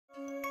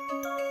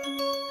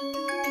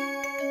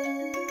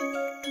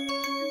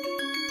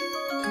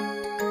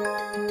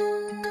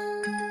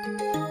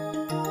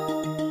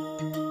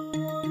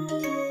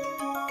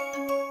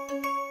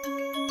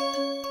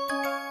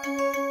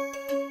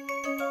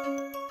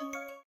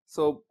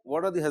So,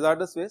 what are the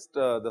hazardous waste?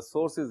 The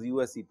source is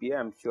US EPA. I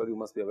am sure you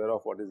must be aware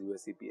of what is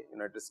US EPA,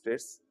 United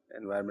States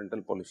Environmental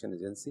Pollution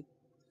Agency.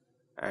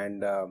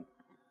 And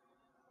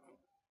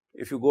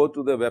if you go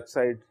to the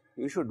website,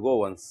 you should go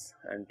once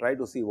and try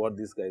to see what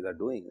these guys are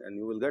doing, and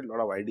you will get a lot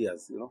of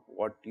ideas,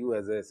 what you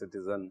as a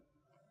citizen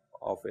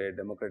of a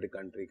democratic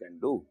country can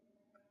do.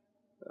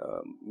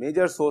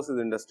 Major source is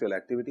industrial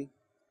activity,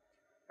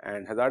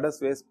 and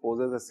hazardous waste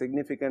poses a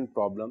significant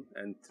problem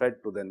and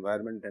threat to the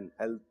environment and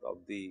health of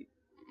the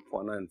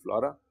fauna and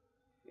flora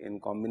in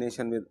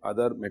combination with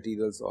other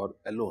materials or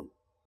alone.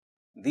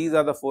 These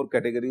are the 4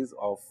 categories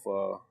of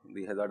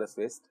the hazardous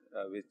waste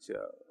which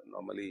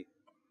normally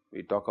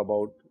we talk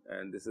about,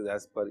 and this is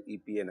as per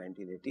EPA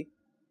 1980.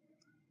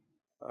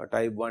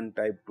 Type 1,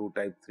 type 2,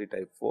 type 3,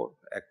 type 4,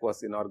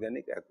 aqueous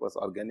inorganic, aqueous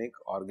organic,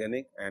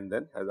 organic, and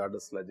then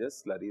hazardous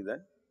sludges, slurries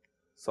and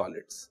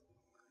solids.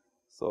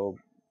 So,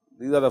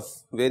 these are the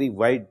very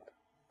wide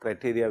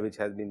criteria which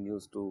has been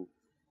used to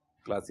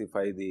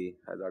classify the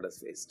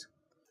hazardous waste.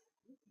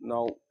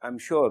 Now, I am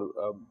sure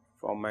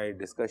from my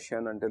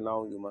discussion until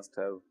now you must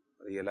have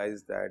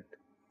realized that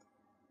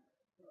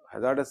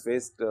hazardous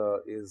waste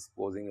is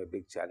posing a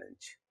big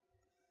challenge,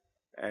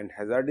 and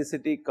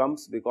hazardicity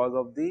comes because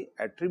of the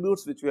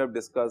attributes which we have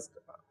discussed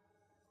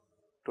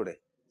today,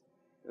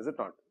 is it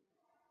not?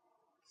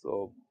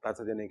 So,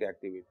 pathogenic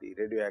activity,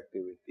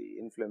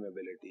 radioactivity,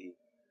 inflammability,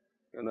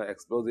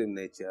 explosive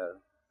nature,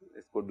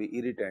 it could be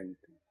irritant,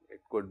 it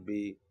could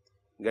be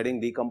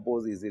getting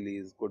decomposed easily,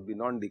 it could be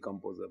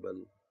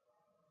non-decomposable,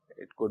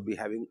 it could be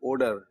having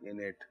odor in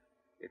it,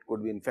 it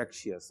could be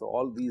infectious. So,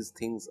 all these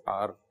things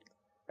are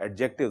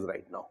adjectives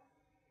right now.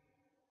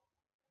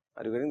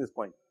 Are you getting this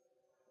point?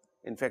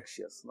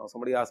 Infectious. Now,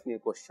 somebody asked me a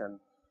question,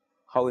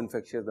 how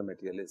infectious the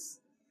material is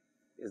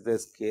there a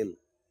scale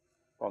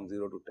from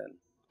 0 to 10?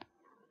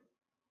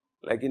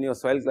 Like in your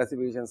soil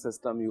classification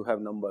system, you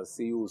have numbers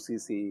CU,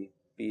 CC,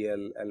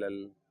 PL,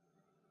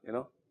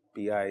 LL,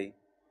 PI,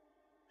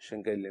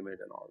 shrinkage limit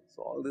and all.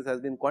 So, all this has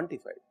been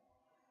quantified,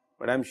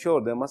 but I am sure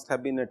there must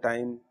have been a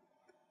time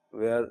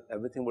where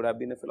everything would have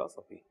been a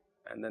philosophy,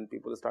 and then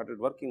people started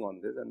working on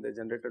this and they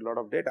generated a lot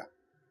of data,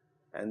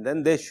 and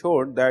then they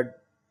showed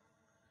that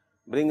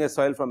bring a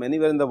soil from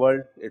anywhere in the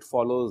world, it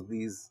follows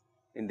these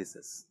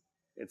indices,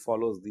 it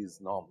follows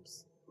these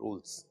norms,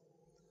 rules.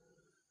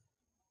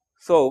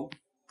 So,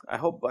 I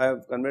hope I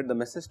have conveyed the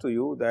message to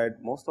you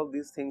that most of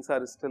these things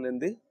are still in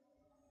the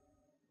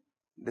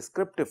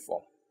descriptive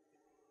form,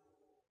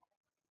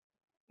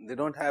 they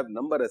do not have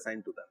number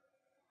assigned to them.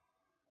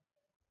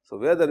 So,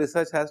 where the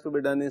research has to be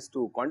done is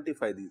to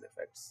quantify these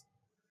effects.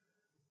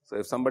 So,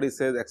 if somebody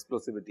says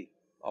explosivity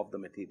of the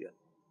material,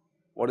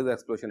 what is the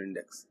explosion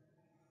index,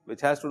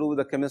 which has to do with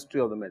the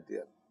chemistry of the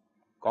material,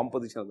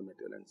 composition of the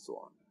material and so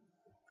on.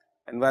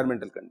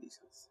 Environmental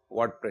conditions,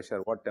 what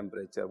pressure, what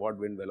temperature, what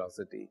wind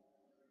velocity,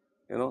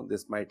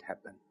 this might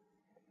happen.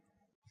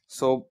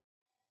 So,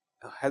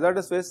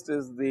 hazardous waste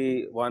is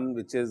the one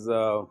which is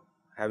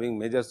having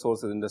major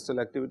sources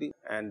industrial activity,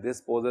 and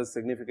this poses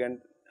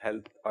significant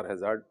health or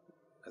hazard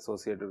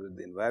associated with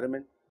the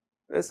environment.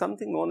 There is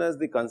something known as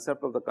the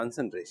concept of the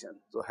concentration.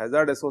 So,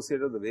 hazard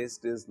associated with the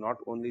waste is not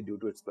only due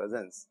to its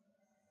presence,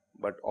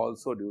 but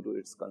also due to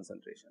its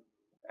concentration,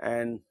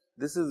 and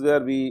this is where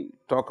we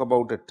talk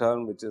about a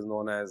term which is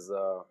known as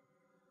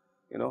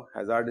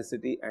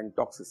hazardicity and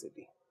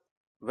toxicity.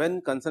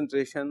 When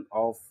concentration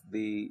of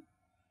the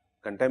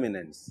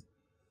contaminants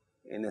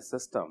in a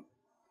system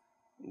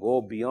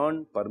go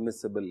beyond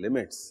permissible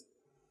limits,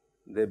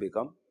 they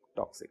become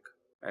toxic,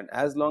 and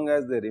as long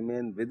as they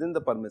remain within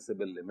the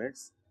permissible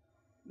limits,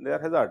 they are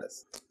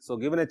hazardous. So,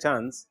 given a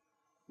chance,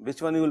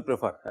 which one you will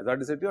prefer,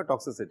 hazardicity or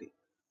toxicity,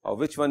 or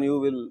which one you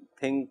will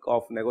think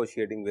of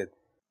negotiating with?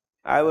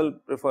 I will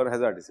prefer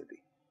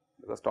hazardicity,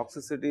 because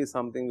toxicity is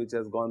something which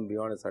has gone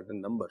beyond a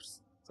certain numbers,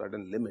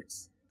 certain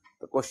limits.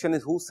 The question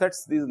is, who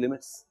sets these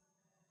limits?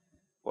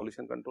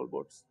 Pollution control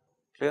boards,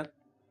 clear,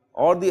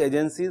 or the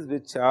agencies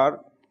which are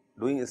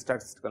doing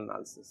statistical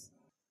analysis.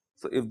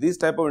 So, if these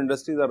type of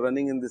industries are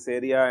running in this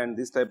area and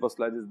this type of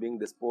sludge is being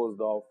disposed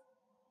of,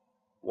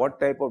 what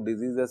type of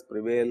diseases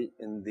prevail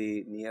in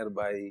the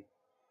nearby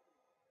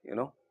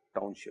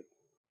township,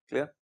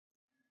 clear.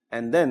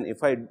 And then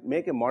if I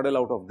make a model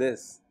out of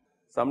this,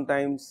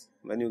 sometimes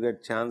when you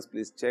get chance,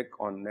 please check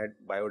on net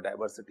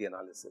biodiversity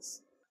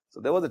analysis. So,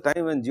 there was a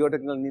time when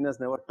geotechnical engineers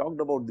never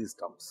talked about these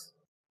terms.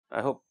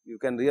 I hope you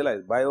can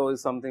realize bio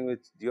is something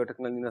which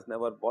geotechnical engineers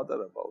never bother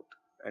about,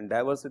 and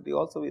diversity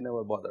also we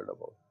never bothered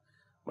about.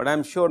 But I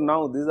am sure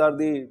now these are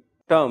the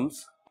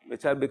terms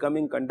which are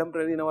becoming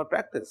contemporary in our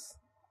practice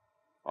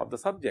of the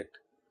subject.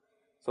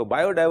 So,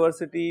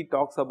 biodiversity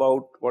talks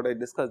about what I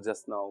discussed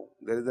just now.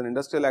 There is an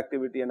industrial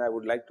activity, and I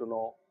would like to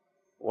know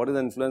what is the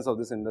influence of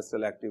this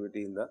industrial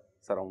activity in the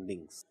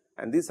surroundings,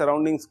 and these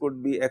surroundings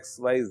could be X,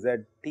 Y, Z,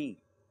 T.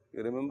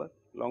 You remember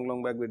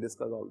long back we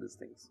discussed all these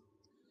things.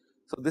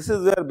 So, this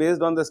is where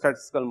based on the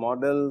statistical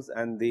models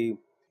and the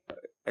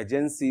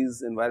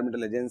agencies,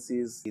 environmental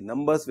agencies, the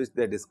numbers which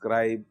they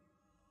describe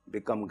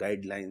become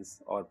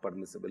guidelines or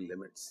permissible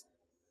limits.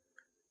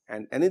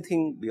 and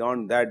anything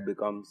beyond that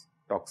becomes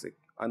toxic,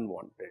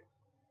 unwanted,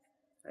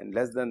 and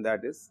less than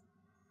that is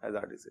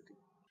hazardicity.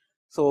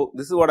 So,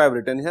 this is what I have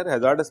written here: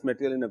 hazardous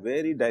material in a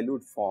very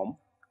dilute form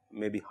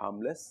may be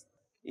harmless,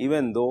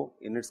 even though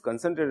in its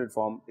concentrated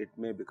form it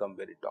may become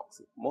very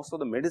toxic. Most of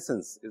the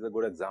medicines is a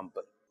good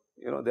example,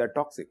 they are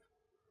toxic,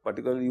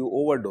 particularly you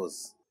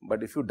overdose,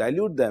 but if you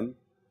dilute them,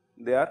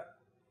 they are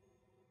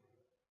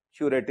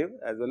curative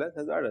as well as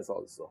hazardous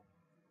also.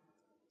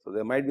 So,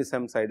 there might be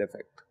some side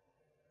effect,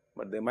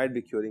 but they might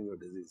be curing your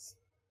disease.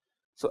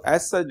 So,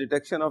 as such,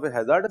 detection of a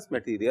hazardous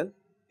material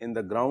in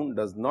the ground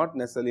does not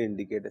necessarily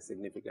indicate a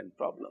significant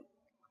problem.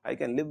 I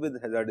can live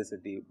with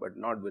hazardicity, but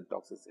not with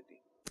toxicity.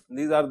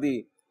 These are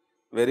the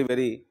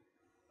very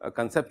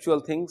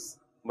conceptual things,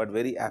 but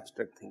very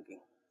abstract thinking.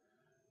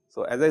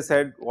 So, as I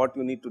said, what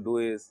you need to do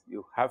is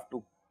you have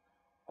to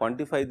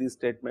quantify these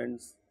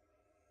statements,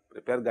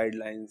 prepare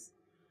guidelines,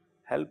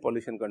 help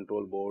pollution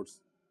control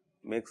boards,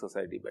 make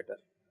society better.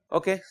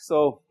 Okay,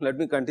 so let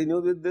me continue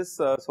with this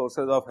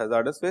sources of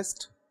hazardous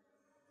waste: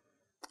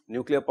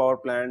 nuclear power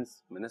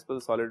plants,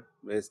 municipal solid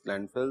waste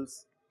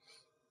landfills,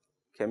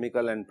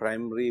 chemical and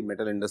primary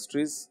metal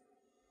industries,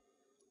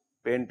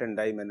 paint and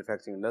dye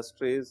manufacturing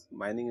industries,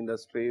 mining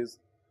industries,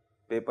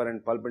 paper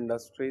and pulp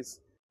industries.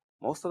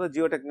 Most of the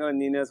geotechnical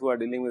engineers who are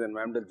dealing with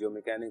environmental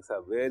geomechanics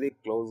are very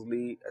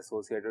closely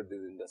associated with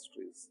these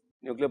industries.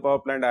 Nuclear power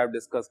plant I have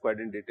discussed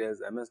quite in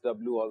details.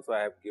 MSW also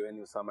I have given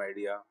you some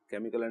idea.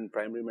 Chemical and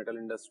primary metal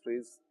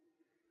industries,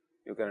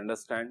 you can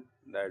understand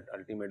that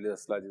ultimately the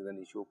sludge is an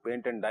issue.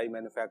 Paint and dye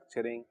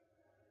manufacturing,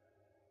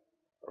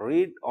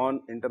 read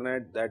on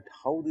internet that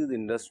how these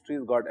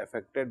industries got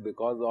affected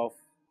because of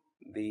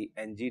the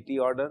NGT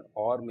order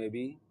or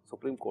maybe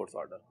Supreme Court's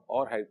order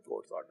or High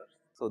Court's order.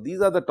 So,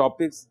 these are the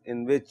topics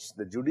in which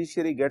the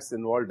judiciary gets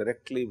involved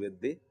directly with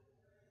the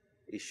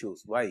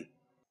issues. Why?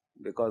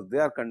 Because they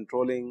are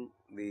controlling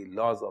the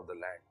laws of the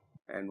land,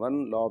 and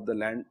one law of the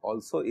land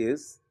also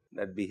is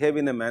that behave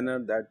in a manner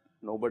that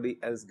nobody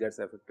else gets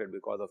affected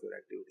because of your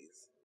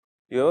activities.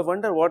 You ever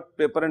wonder what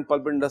paper and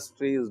pulp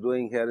industry is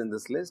doing here in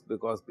this list?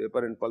 Because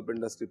paper and pulp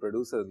industry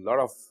produces a lot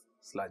of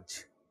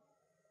sludge.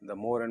 The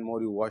more and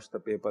more you wash the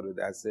paper with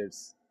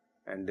acids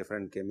and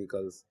different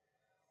chemicals,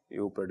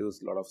 you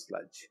produce a lot of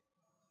sludge.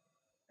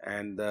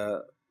 And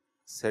the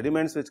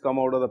sediments which come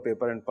out of the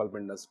paper and pulp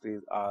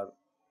industries are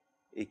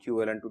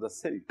equivalent to the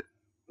silt,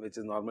 which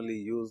is normally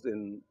used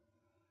in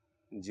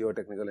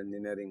geotechnical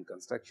engineering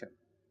construction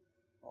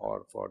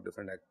or for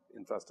different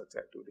infrastructure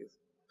activities.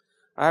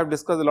 I have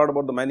discussed a lot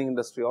about the mining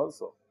industry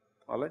also,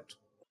 alright.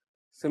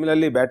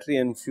 Similarly, battery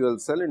and fuel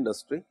cell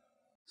industry.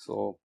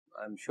 So,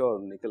 I am sure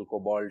nickel,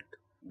 cobalt,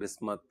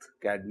 bismuth,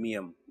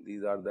 cadmium,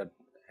 these are the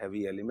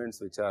heavy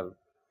elements which are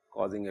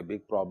causing a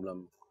big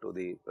problem to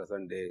the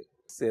present day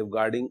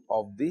safeguarding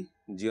of the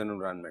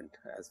geo-environment.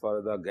 As far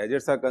as the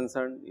gadgets are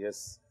concerned,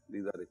 yes,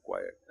 these are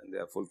required and they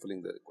are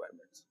fulfilling the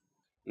requirements.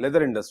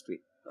 Leather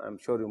industry, I am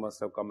sure you must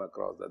have come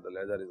across that the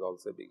leather is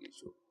also a big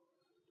issue,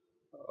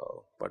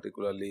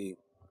 particularly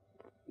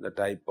the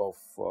type of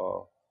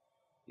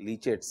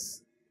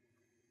leachates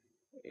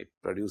it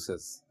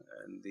produces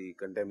and the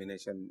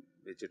contamination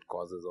which it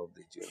causes of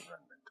the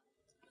geo-environment.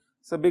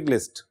 It's a big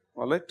list,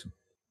 alright.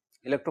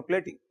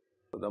 Electroplating.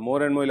 So, the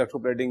more and more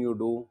electroplating you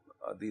do,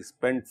 the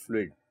spent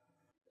fluid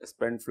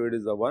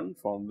is the one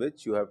from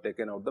which you have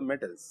taken out the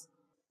metals.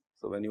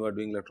 So, when you are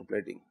doing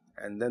electroplating,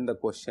 and then the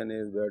question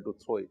is where to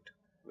throw it,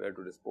 where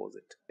to dispose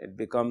it. It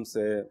becomes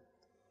a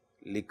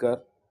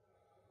liquor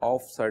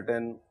of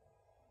certain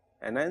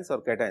anions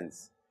or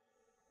cations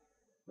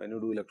when you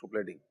do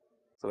electroplating.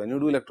 So, when you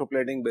do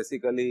electroplating,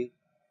 basically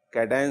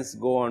cations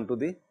go onto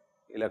the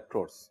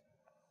electrodes,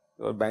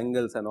 your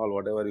bangles and all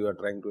whatever you are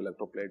trying to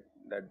electroplate,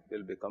 that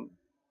will become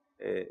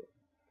a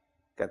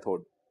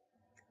cathode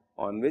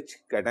on which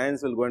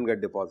cations will go and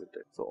get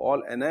deposited. So,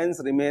 all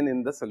anions remain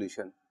in the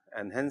solution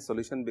and hence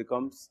solution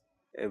becomes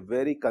a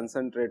very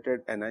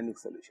concentrated anionic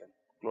solution,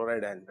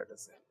 chloride ion let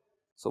us say.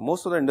 So,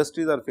 most of the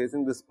industries are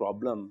facing this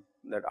problem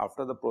that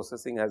after the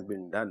processing has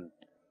been done,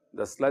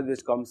 the sludge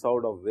which comes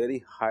out of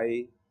very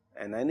high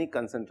anionic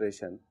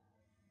concentration,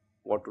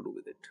 what to do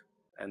with it,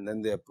 and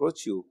then they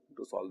approach you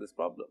to solve this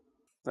problem.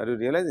 Are you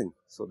realizing?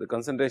 So, the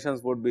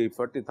concentrations would be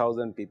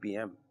 40,000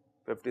 ppm,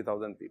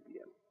 50,000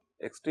 ppm,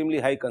 extremely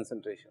high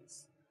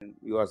concentrations, and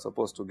you are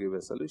supposed to give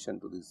a solution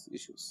to these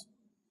issues.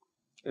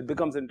 It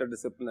becomes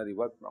interdisciplinary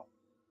work now.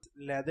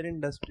 Leather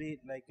industry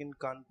like in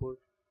Kanpur,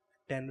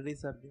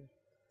 tanneries are there.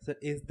 So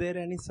is there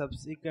any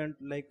subsequent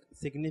like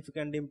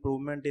significant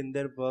improvement in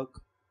their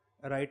work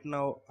right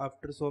now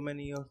after so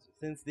many years,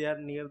 since they are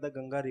near the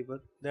Ganga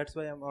river? That's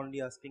why I'm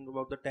only asking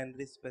about the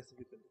tanneries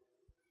specifically.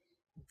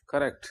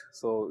 Correct.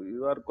 So,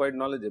 you are quite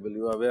knowledgeable,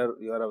 you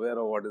are aware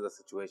of what is the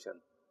situation.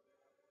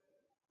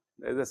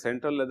 There is a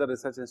Central Leather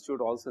Research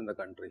Institute also in the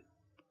country.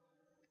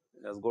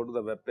 Just go to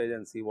the web page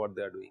and see what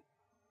they are doing.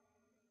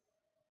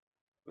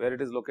 Where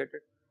it is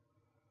located?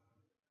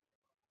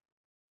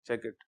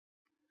 Check it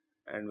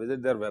and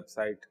visit their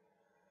website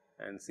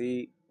and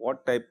see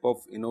what type of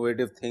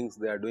innovative things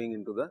they are doing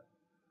into the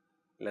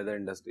leather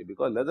industry,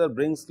 because leather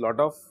brings lot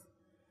of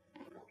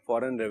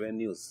foreign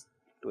revenues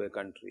to a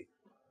country,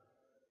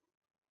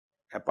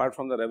 apart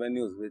from the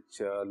revenues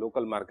which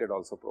local market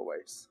also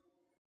provides.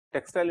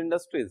 Textile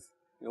industries,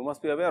 you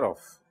must be aware of.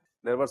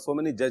 There were so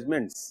many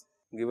judgments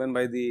given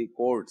by the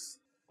courts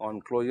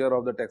on closure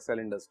of the textile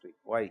industry.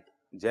 Why?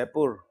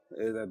 Jaipur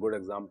is a good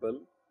example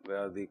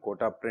where the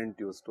quota print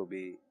used to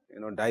be,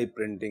 dye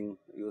printing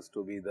used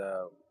to be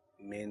the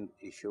main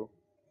issue,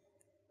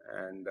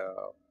 and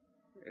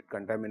it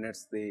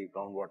contaminates the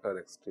groundwater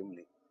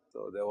extremely.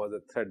 So, there was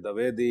a threat. The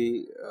way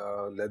the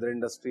leather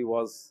industry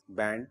was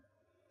banned,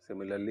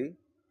 similarly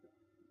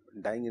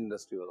dyeing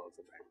industry was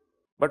also banned.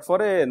 But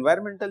for a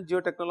environmental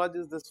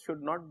geotechnologies, this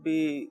should not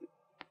be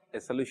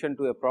a solution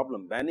to a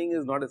problem. Banning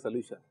is not a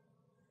solution.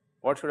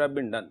 What should have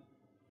been done?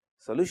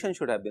 Solution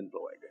should have been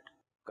provided,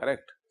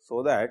 correct,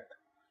 so that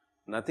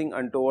nothing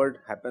untoward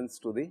happens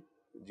to the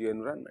geo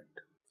environment.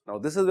 Now,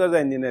 this is where the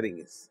engineering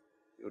is.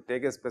 You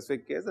take a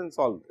specific case and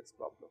solve this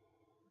problem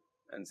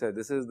and say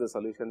this is the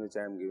solution which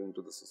I am giving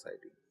to the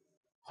society.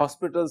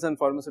 Hospitals and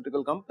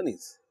pharmaceutical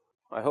companies,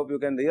 I hope you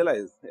can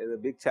realize there is a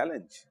big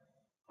challenge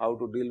how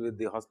to deal with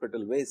the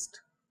hospital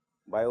waste,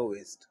 bio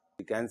waste.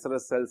 The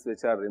cancerous cells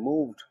which are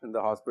removed in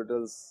the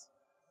hospitals,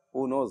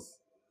 who knows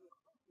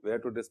where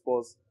to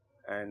dispose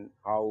and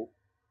how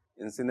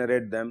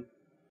incinerate them,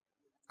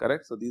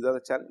 correct. So, these are the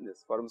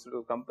challenges.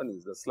 Pharmaceutical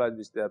companies, the sludge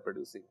which they are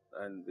producing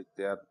and which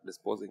they are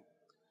disposing.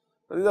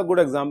 So, these are good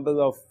examples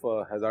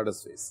of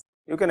hazardous waste.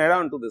 You can add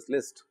on to this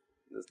list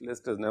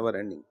is never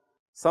ending.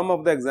 Some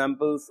of the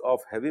examples of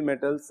heavy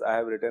metals I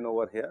have written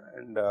over here,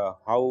 and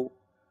how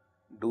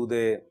do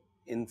they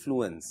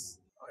influence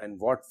and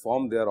what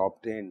form they are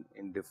obtained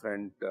in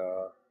different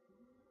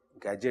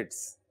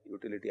gadgets,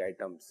 utility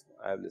items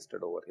I have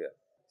listed over here.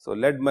 So,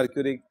 lead,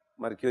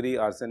 mercury,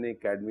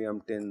 arsenic,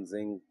 cadmium, tin,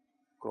 zinc,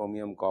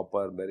 chromium,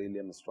 copper,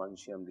 beryllium,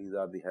 strontium, these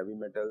are the heavy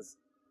metals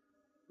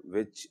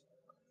which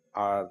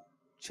are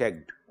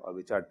checked or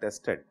which are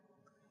tested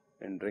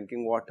in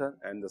drinking water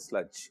and the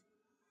sludge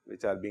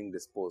which are being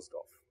disposed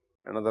of.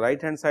 And on the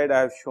right hand side, I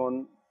have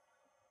shown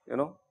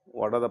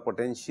what are the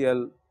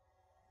potential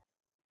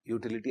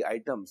utility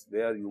items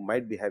where you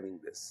might be having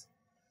this.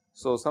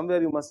 So, somewhere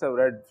you must have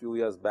read few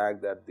years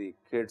back that the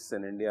kids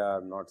in India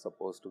are not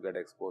supposed to get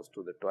exposed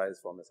to the toys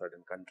from a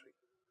certain country.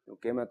 You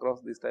came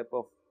across these type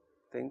of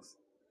things?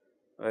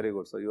 Very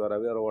good. So, you are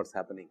aware of what is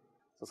happening.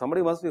 So,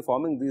 somebody must be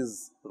forming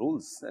these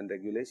rules and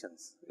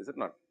regulations, is it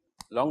not?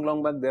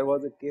 Long back there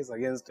was a case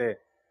against a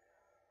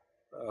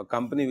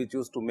company which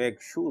used to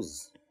make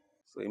shoes.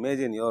 So,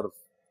 imagine your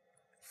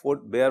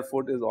bare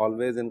foot is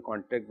always in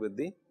contact with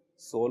the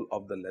sole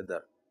of the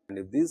leather, and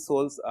if these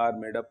soles are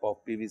made up of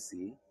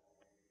PVC,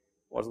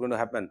 what is going to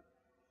happen?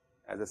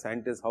 As a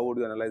scientist, how would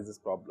you analyze this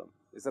problem?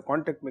 It is a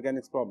contact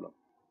mechanics problem.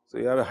 So,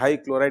 you have a high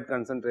chloride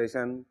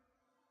concentration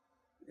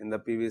in the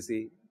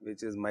PVC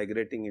which is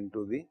migrating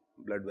into the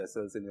blood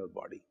vessels in your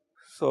body.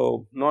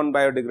 So,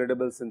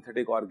 non-biodegradable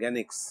synthetic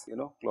organics,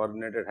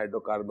 chlorinated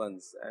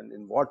hydrocarbons, and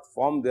in what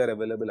form they are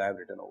available I have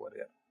written over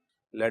here.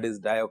 Lead is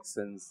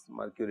dioxins,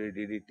 mercury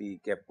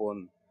DDT,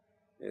 capone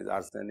is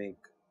arsenic,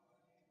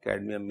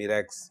 cadmium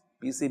mirax,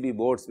 PCB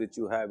boards which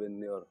you have in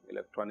your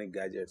electronic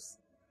gadgets,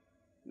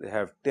 they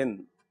have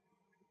tin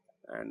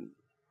and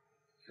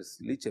it is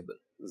leachable,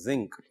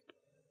 zinc,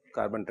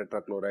 carbon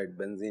tetrachloride,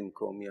 benzene,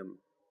 chromium,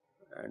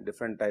 and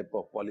different type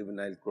of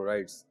polyvinyl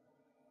chlorides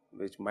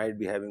which might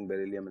be having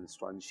beryllium and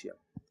strontium.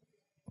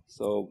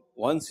 So,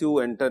 once you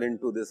enter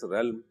into this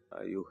realm,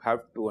 you have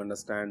to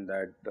understand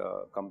that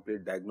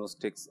complete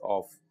diagnostics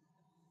of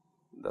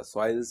the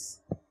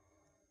soils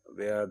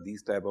where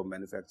these type of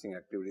manufacturing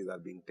activities are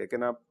being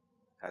taken up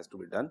has to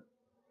be done.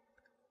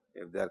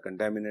 If they are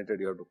contaminated,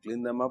 you have to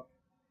clean them up,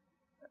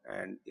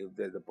 and if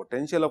there is a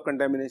potential of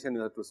contamination,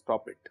 you have to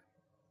stop it,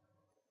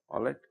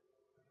 all right.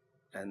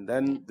 And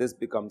then this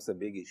becomes a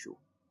big issue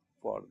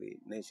for the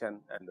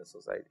nation and the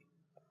society.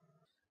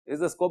 Is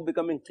the scope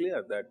becoming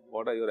clear that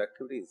what are your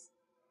activities?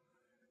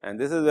 And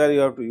this is where you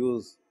have to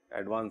use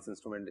advanced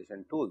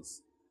instrumentation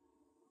tools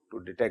to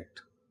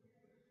detect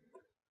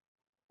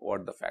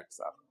what the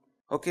facts are.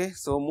 Okay,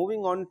 so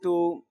moving on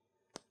to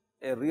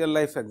a real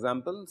life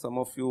example. Some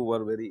of you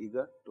were very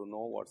eager to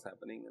know what is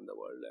happening in the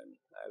world, and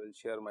I will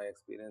share my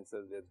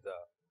experiences with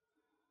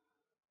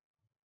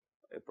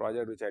a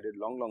project which I did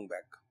long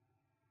back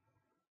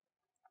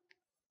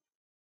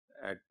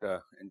at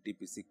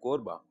NTPC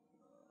Korba.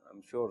 I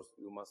am sure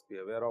you must be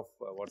aware of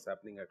what is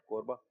happening at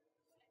Korba.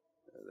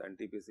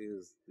 NTPC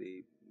is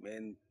the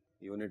main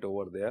unit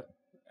over there,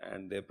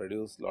 and they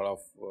produce lot of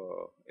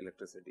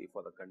electricity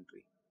for the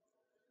country.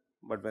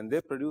 But when they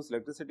produce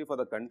electricity for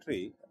the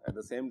country, at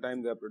the same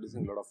time they are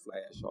producing lot of fly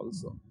ash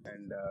also,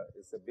 and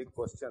it is a big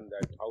question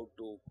that how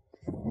to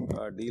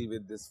deal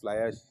with this fly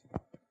ash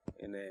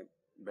in a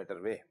better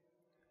way.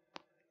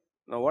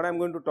 Now, what I am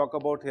going to talk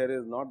about here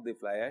is not the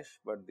fly ash,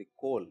 but the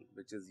coal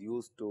which is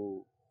used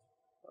to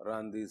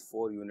run these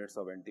 4 units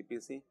of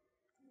NTPC,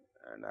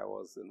 and I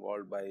was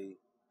involved by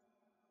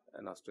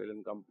an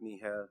Australian company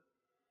here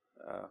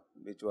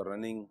which were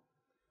running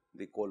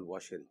the coal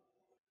washery.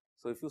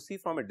 So, if you see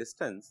from a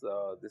distance,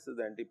 this is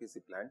the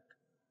NTPC plant,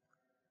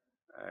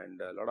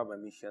 and a lot of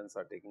emissions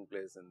are taking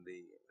place in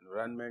the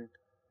environment,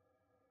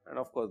 and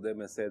of course, they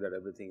may say that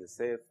everything is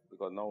safe,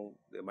 because now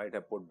they might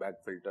have put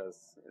back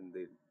filters in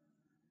the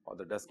or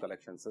the dust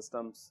collection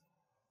systems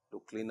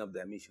to clean up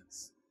the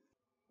emissions.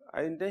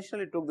 I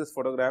intentionally took this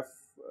photograph.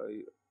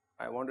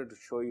 I wanted to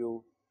show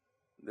you,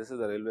 this is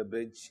a railway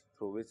bridge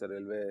through which the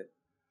railway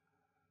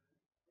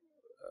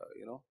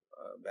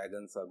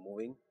wagons are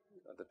moving,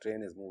 the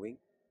train is moving,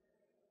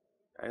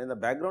 and in the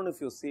background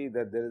if you see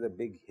that there is a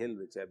big hill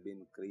which have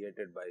been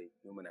created by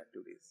human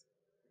activities,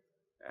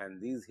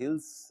 and these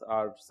hills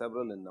are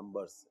several in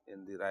numbers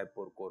in the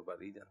Raipur Korba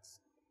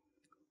regions,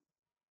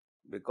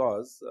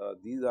 because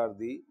these are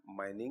the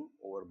mining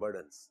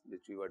overburdens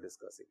which we were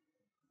discussing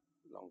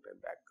long time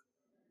back.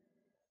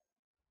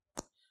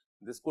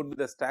 This could be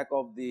the stack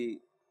of the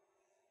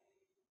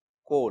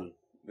coal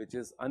which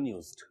is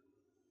unused,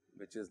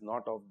 which is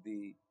not of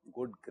the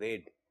good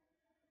grade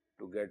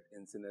to get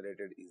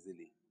incinerated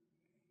easily.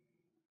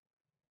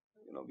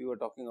 We were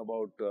talking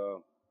about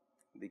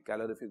the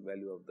calorific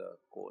value of the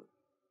coal,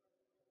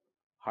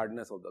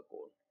 hardness of the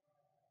coal.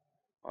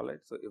 Alright.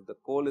 So, if the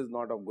coal is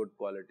not of good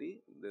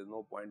quality, there is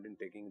no point in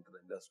taking it to the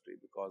industry,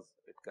 because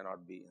it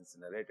cannot be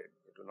incinerated,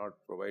 it will not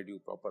provide you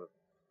proper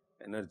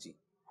energy.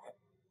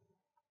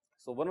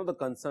 So, one of the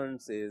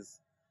concerns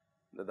is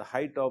that the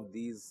height of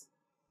these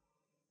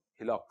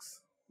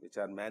hillocks, which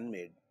are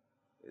man-made,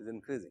 is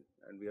increasing,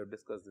 and we have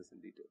discussed this in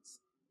details.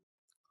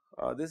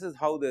 This is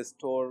how they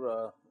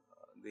store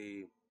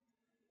the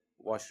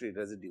washery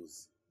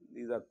residues.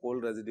 These are coal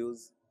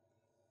residues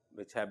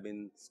which have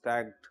been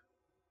stacked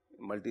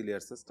in multi-layer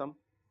system,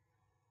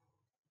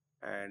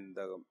 and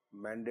the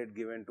mandate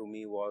given to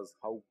me was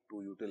how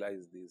to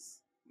utilize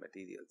these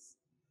materials,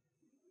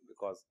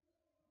 because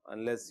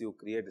unless you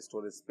create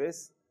storage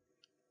space,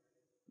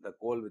 the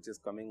coal which is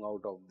coming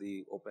out of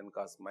the open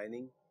cast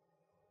mining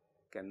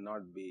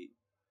cannot be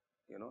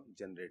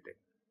generated.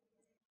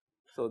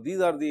 So, these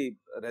are the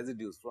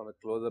residues. From a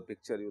closer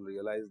picture you will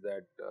realize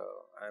that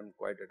I am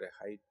quite at a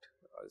height,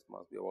 it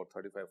must be about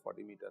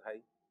 35-40 meter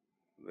high,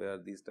 where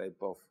these type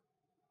of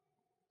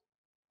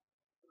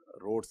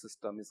road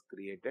system is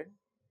created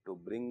to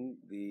bring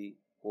the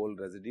coal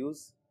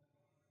residues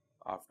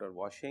after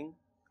washing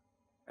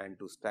and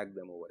to stack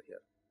them over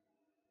here.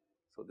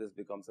 So, this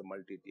becomes a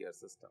multi-tier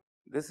system.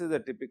 This is a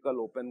typical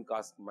open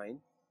cast mine.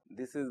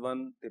 This is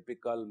one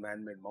typical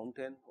man-made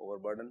mountain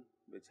overburden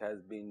which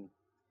has been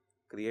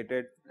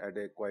created at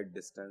a quite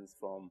distance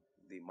from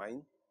the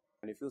mine.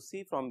 And if you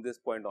see from this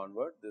point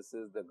onward, this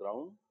is the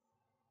ground,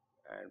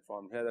 and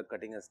from here the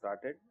cutting has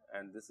started,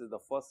 and this is the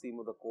first seam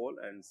of the coal,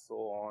 and so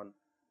on.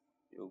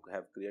 You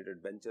have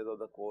created benches of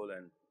the coal,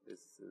 and this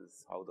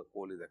is how the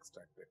coal is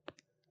extracted. It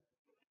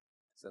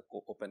is a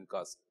open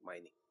cast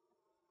mining.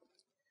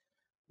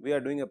 We are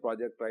doing a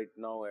project right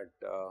now at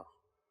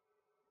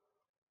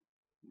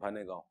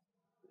Bhanegaon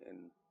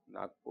in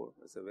Nagpur.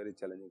 It is a very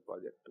challenging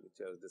project, which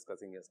I was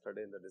discussing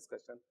yesterday in the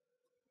discussion,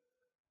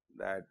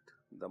 that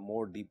the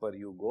more deeper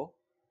you go,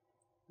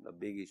 the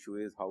big issue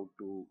is how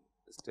to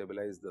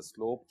stabilize the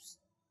slopes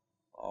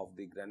of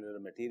the granular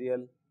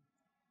material,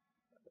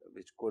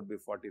 which could be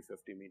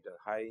 40-50 meter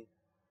high,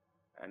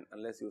 and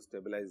unless you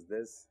stabilize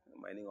this,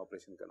 mining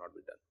operation cannot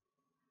be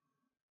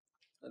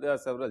done. There are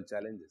several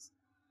challenges.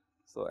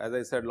 So, as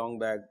I said long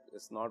back, it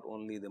is not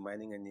only the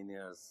mining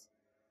engineers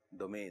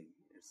domain,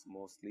 it is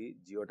mostly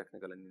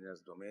geotechnical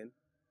engineers domain,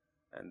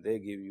 and they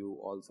give you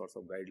all sorts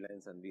of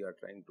guidelines, and we are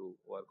trying to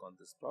work on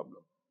this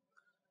problem.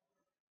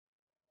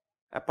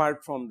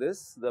 Apart from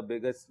this, the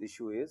biggest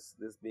issue is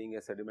this being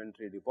a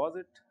sedimentary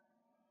deposit,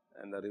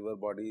 and the river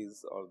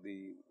bodies or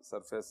the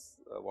surface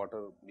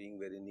water being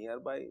very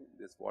nearby,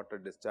 this water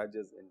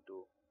discharges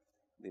into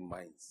the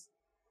mines,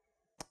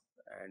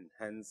 and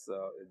hence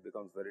it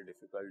becomes very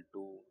difficult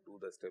to do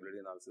the stability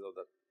analysis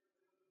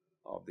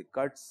of the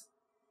cuts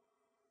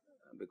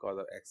because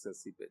of excess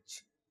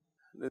seepage.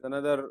 There is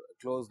another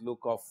close look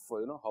of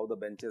how the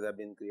benches have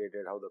been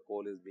created, how the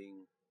coal is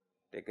being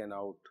taken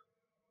out,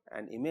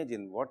 and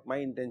imagine what my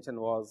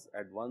intention was.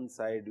 At one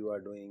side you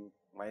are doing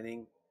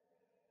mining,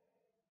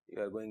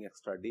 you are going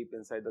extra deep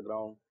inside the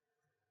ground,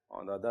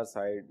 on the other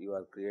side you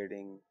are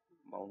creating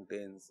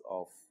mountains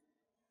of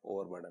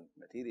overburden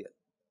material.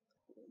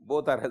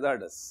 Both are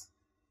hazardous,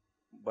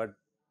 but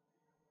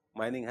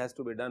mining has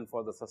to be done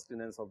for the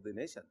sustenance of the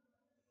nation.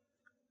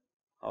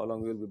 How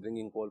long we will be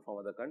bringing coal from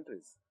other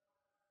countries,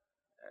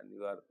 and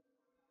you are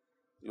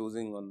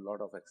losing on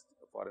lot of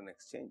foreign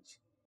exchange.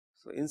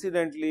 So,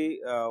 incidentally,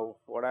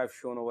 what I have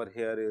shown over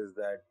here is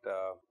that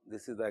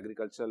this is the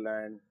agricultural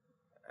land,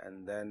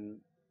 and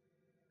then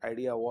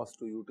idea was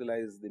to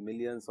utilize the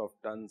millions of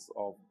tons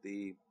of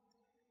the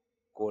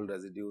coal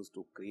residues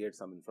to create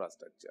some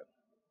infrastructure.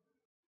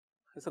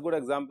 It is a good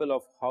example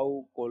of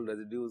how coal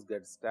residues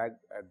get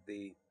stacked at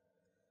the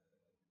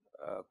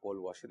coal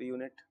washery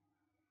unit.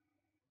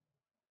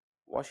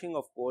 Washing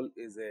of coal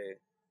is a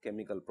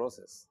chemical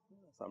process.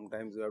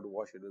 Sometimes you have to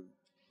wash it with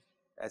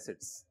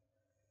acids,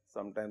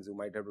 Sometimes you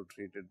might have to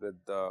treat it with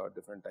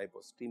different type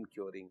of steam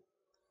curing.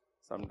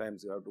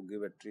 Sometimes you have to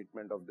give a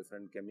treatment of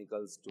different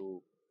chemicals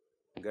to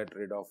get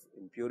rid of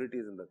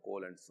impurities in the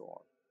coal and so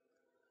on.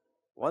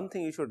 One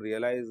thing you should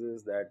realize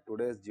is that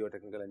today's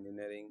geotechnical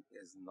engineering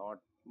is not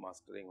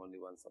mastering only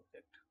one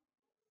subject,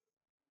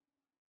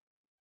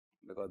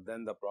 because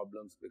then the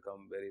problems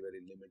become very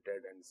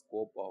limited and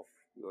scope of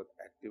your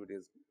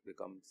activities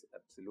becomes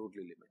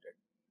absolutely limited.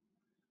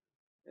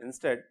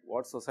 Instead,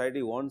 what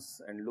society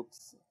wants and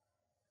looks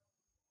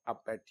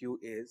up at you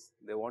is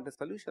they want a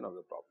solution of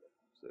the problem.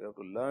 So, you have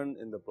to learn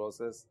in the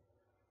process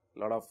a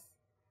lot of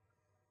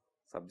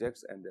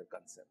subjects and their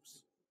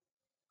concepts,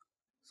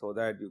 so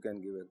that you can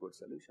give a good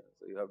solution.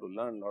 So, you have to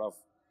learn a lot of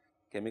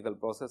chemical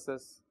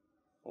processes,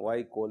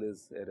 why coal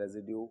is a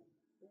residue.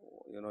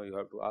 You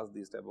have to ask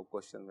these type of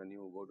questions when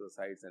you go to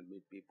sites and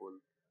meet people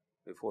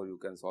before you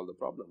can solve the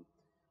problem,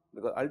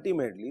 because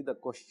ultimately the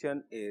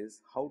question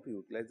is how to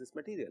utilize this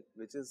material,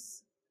 which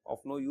is of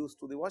no use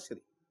to the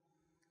washery.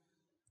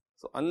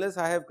 So, unless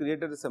I have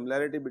created a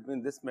similarity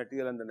between this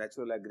material and the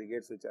natural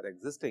aggregates which are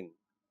existing,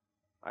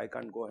 I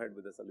can't go ahead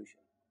with the solution.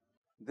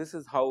 This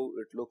is how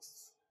it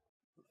looks.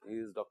 He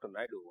is Dr.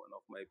 Naidu, one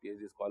of my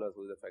PhD scholars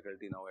who is a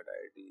faculty now at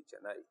IIT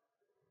Chennai,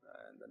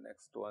 and the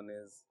next one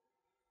is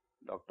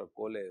Dr.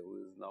 Kole,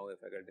 who is now a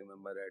faculty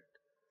member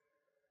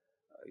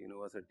at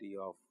University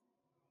of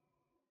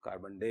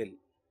Carbondale,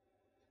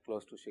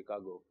 close to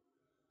Chicago.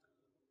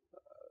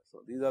 So,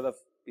 these are the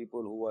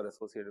people who are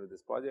associated with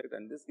this project,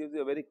 and this gives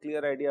you a very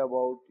clear idea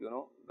about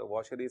the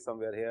washery is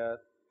somewhere here.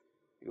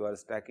 You are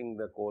stacking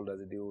the coal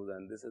residues,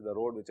 and this is the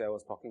road which I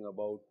was talking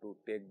about to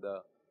take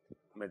the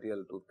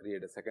material to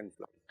create a second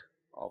flight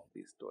of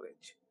the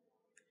storage.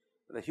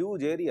 The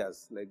huge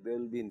areas, like there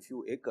will be in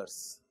few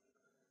acres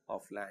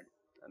of land,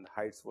 and the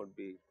heights would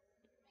be,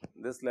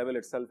 this level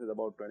itself is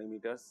about 20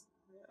 meters,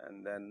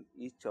 and then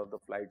each of the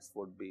flights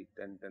would be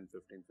 10, 10,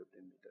 15,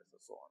 15 meters or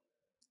so on.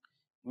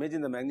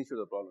 Imagine the magnitude of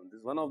the problem. This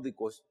is one of the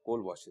coal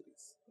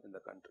washeries in the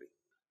country.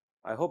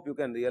 I hope you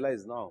can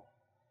realize now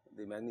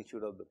the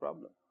magnitude of the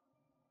problem.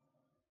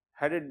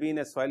 Had it been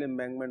a soil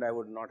embankment, I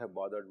would not have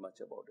bothered much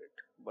about it,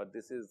 but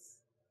this is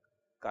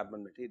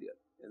carbon material,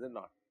 is it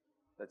not?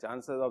 The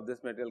chances of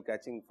this material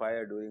catching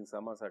fire during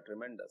summers are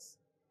tremendous.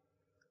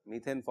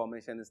 Methane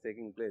formation is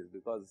taking place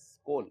because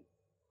coal.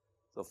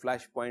 So,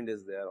 flash point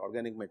is there,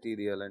 organic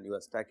material, and you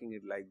are stacking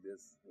it like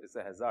this. It is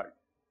a hazard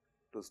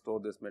to store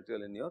this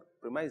material in your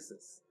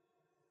premises.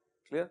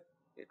 Clear?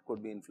 It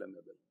could be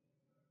inflammable.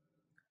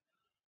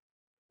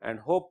 And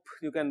hope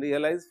you can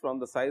realize from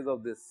the size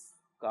of this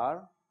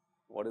car,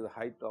 what is the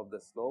height of the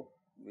slope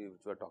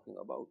which we are talking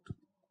about.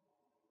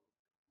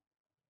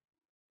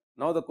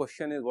 Now, the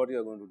question is what you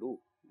are going to do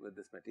with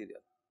this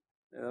material.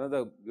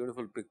 Another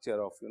beautiful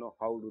picture of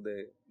how do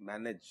they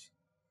manage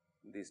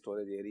the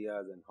storage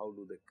areas and how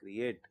do they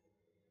create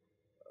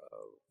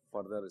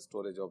further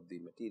storage of the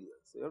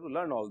materials. So, you have to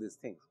learn all these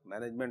things,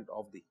 management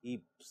of the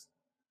heaps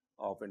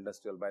of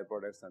industrial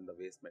byproducts and the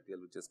waste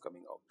material which is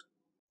coming out.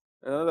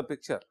 Another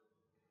picture,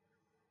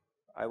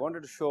 I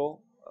wanted to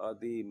show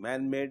the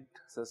man-made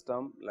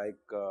system like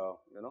coal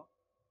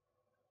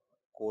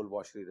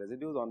washery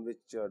residues on which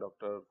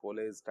Dr.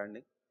 Kole is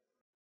standing.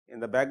 In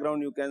the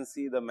background you can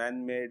see the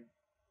man-made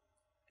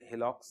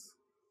hillocks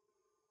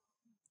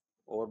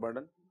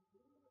overburden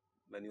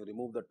when you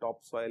remove the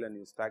topsoil and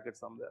you stack it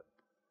somewhere.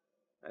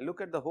 And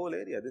look at the whole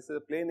area. This is a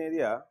plain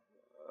area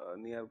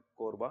near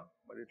Korba,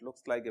 but it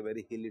looks like a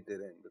very hilly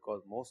terrain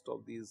because most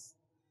of these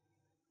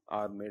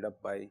are made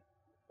up by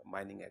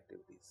mining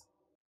activities.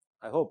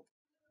 I hope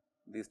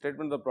the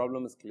statement of the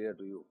problem is clear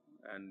to you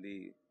and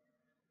the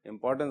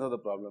importance of the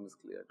problem is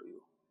clear to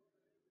you.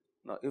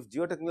 Now, if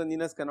geotechnical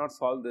engineers cannot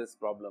solve this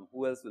problem,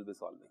 who else will be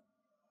solving?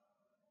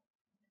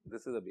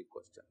 This is a big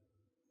question.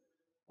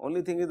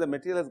 Only thing is the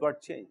material has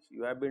got changed.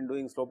 You have been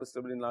doing slope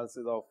stability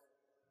analysis of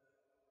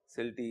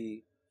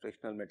silty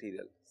frictional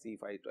material,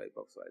 C5 type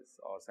of soils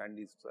or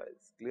sandy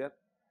soils, clear?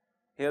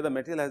 Here the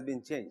material has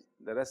been changed,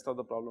 the rest of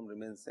the problem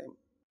remains same.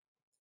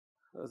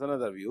 There is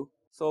another view.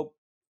 So,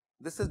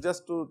 this is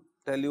just to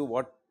tell you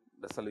what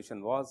the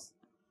solution was.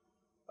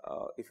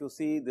 If you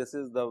see, this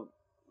is the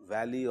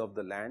valley of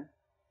the land,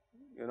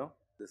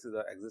 this is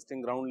the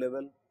existing ground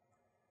level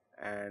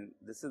and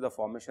this is the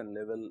formation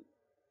level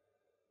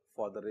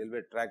for the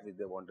railway track which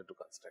they wanted to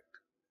construct.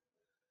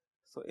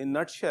 So, in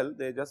nutshell,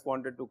 they just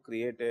wanted to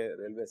create a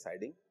railway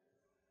siding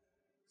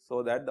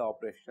so that the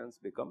operations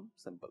become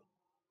simple,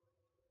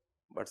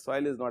 but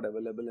soil is not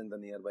available in the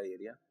nearby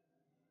area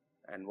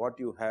and what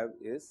you have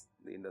is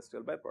the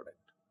industrial byproduct.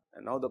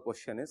 And now the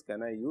question is,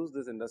 can I use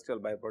this industrial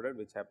byproduct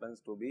which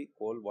happens to be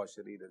coal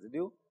washery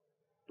residue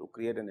to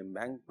create an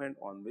embankment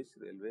on which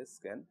railways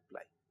can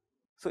ply.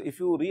 So, if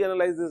you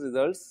reanalyze these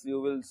results, you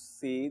will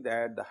see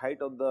that the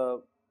height of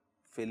the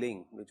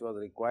filling which was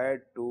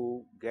required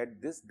to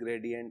get this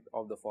gradient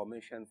of the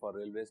formation for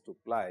railways to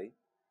ply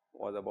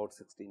was about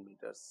 16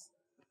 meters,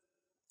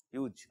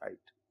 huge height,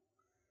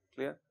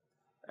 clear.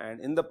 And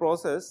in the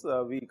process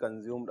we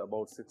consumed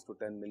about 6 to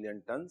 10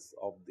 million tons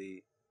of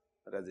the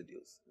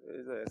residues.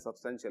 It is a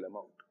substantial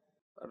amount.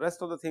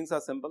 Rest of the things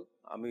are simple.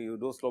 I mean, you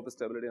do slope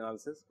stability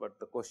analysis, but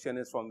the question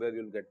is from where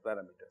you will get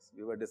parameters.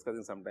 We were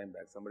discussing some time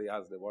back. Somebody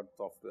asked what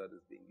software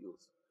is being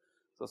used.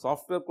 So,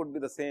 software could be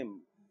the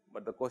same,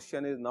 but the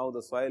question is now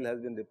the soil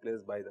has been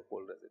replaced by the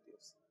coal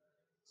residues.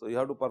 So, you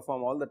have to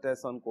perform all the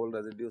tests on coal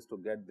residues to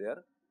get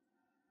their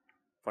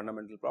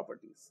fundamental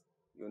properties: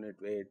 unit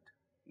weight,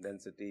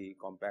 density,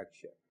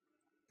 compaction,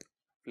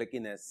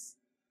 flakiness,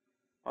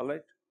 all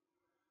right,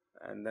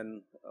 and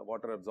then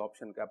water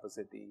absorption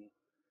capacity,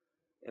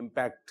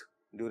 impact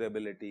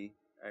durability,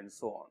 and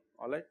so on.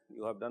 All right,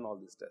 you have done all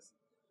these tests.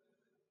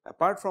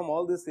 Apart from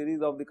all this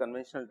series of the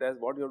conventional tests,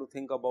 what you have to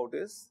think about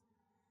is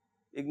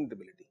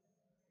ignitability.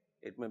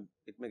 It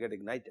may get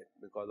ignited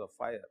because of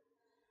fire,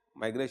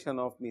 migration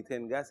of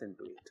methane gas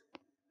into it,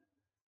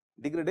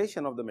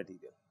 degradation of the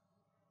material.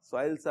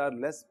 Soils are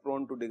less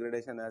prone to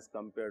degradation as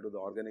compared to the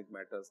organic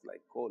matters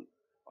like coal.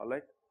 All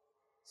right.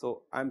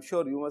 So, I am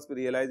sure you must be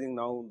realizing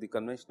now the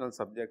conventional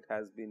subject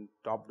has been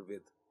topped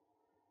with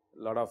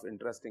a lot of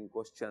interesting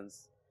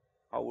questions.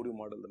 How would you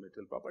model the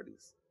material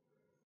properties?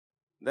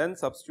 Then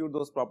substitute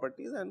those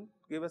properties and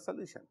give a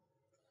solution.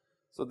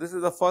 So, this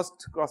is the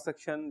first cross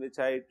section which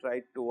I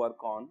tried to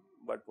work on,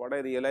 but what I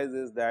realize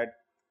is that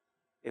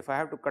if I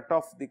have to cut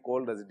off the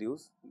coal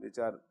residues which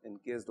are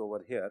encased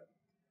over here,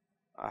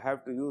 I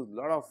have to use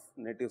lot of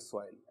native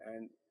soil,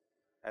 and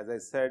as I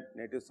said,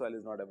 native soil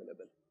is not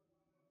available,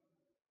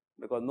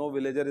 because no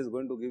villager is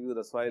going to give you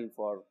the soil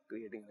for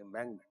creating an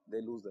embankment.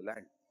 They lose the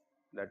land,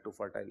 that to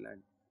fertile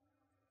land.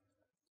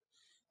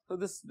 So,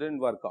 this did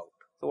not work out.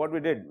 So, what we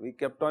did? We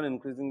kept on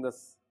increasing the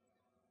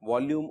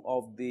volume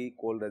of the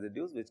coal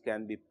residues which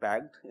can be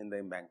packed in the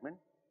embankment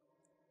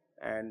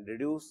and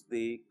reduce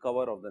the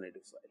cover of the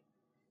native soil.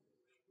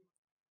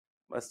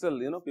 But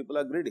still, people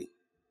are greedy.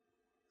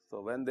 So,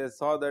 when they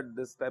saw that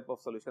this type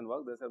of solution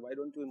works, they said, why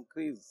do not you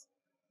increase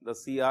the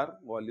CR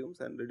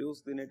volumes and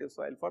reduce the native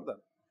soil further?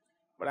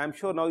 But I am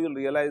sure now you will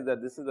realize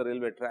that this is a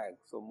railway track.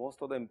 So,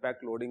 most of the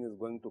impact loading is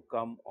going to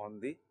come on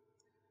the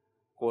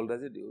coal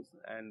residues,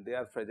 and they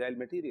are fragile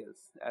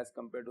materials as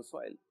compared to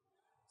soil.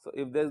 So,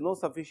 if there is no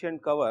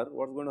sufficient cover,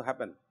 what is going to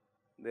happen?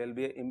 There will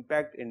be an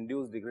impact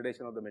induced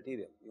degradation of the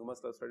material. You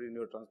must have studied in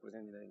your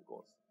transportation engineering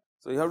course.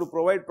 So, you have to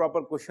provide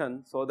proper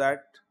cushion so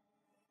that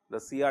the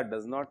CR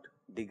does not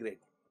degrade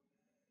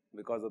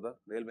because of the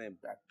railway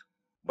impact.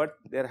 But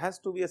there has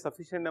to be a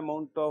sufficient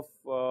amount of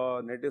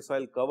native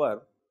soil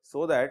cover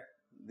so that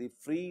the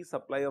free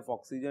supply of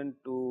oxygen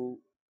to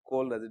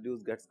coal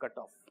residues gets cut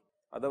off.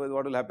 Otherwise,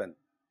 what will happen?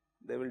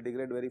 They will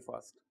degrade very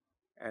fast,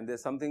 and there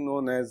is something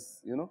known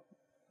as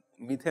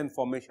methane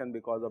formation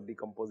because of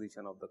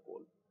decomposition of the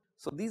coal.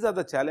 So, these are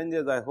the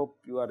challenges I hope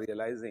you are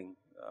realizing.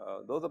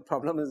 Though the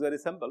problem is very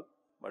simple,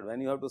 but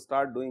when you have to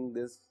start doing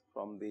this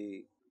from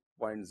the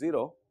point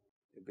 0,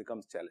 it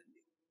becomes challenging.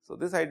 So,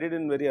 this I did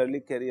in very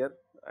early career,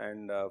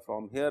 and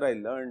from here I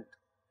learned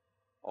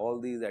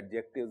all these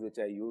adjectives which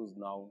I use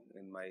now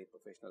in my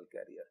professional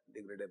career: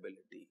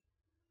 degradability,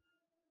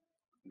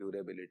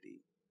 durability,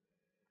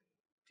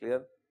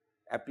 clear,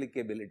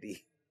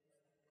 applicability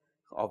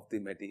of the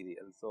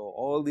material. So,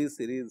 all these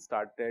series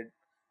started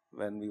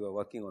when we were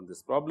working on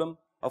this problem.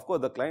 Of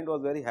course, the client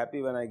was very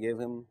happy when I gave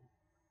him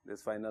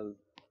this final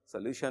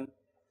solution,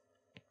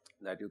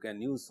 that you can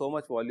use so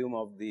much volume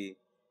of the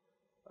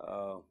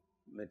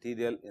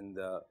material in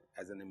the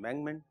as an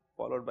embankment,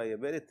 followed by a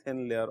very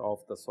thin layer of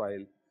the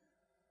soil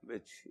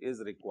which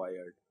is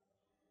required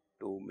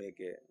to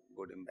make a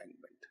good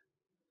embankment.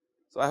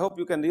 So, I hope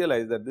you can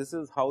realize that this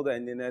is how the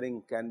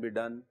engineering can be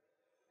done,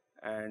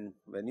 and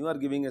when you are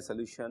giving a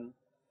solution,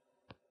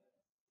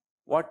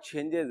 what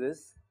changes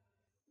is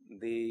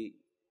the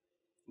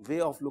way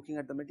of looking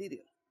at the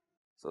material.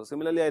 So,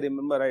 similarly, I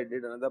remember I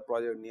did another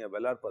project near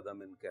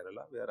Velarpadam in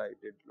Kerala, where I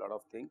did lot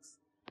of things.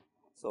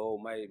 So,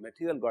 my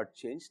material got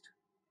changed,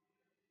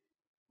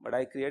 but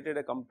I created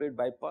a complete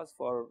bypass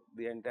for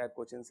the entire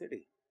Cochin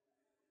city,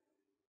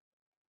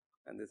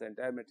 and this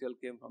entire material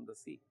came from the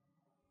sea.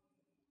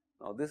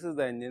 Now, this is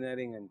the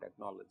engineering and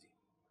technology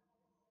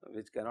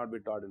which cannot be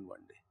taught in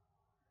one day.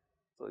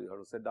 So, you have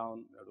to sit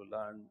down, you have to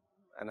learn,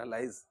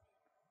 analyze,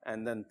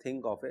 and then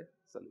think of a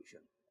solution.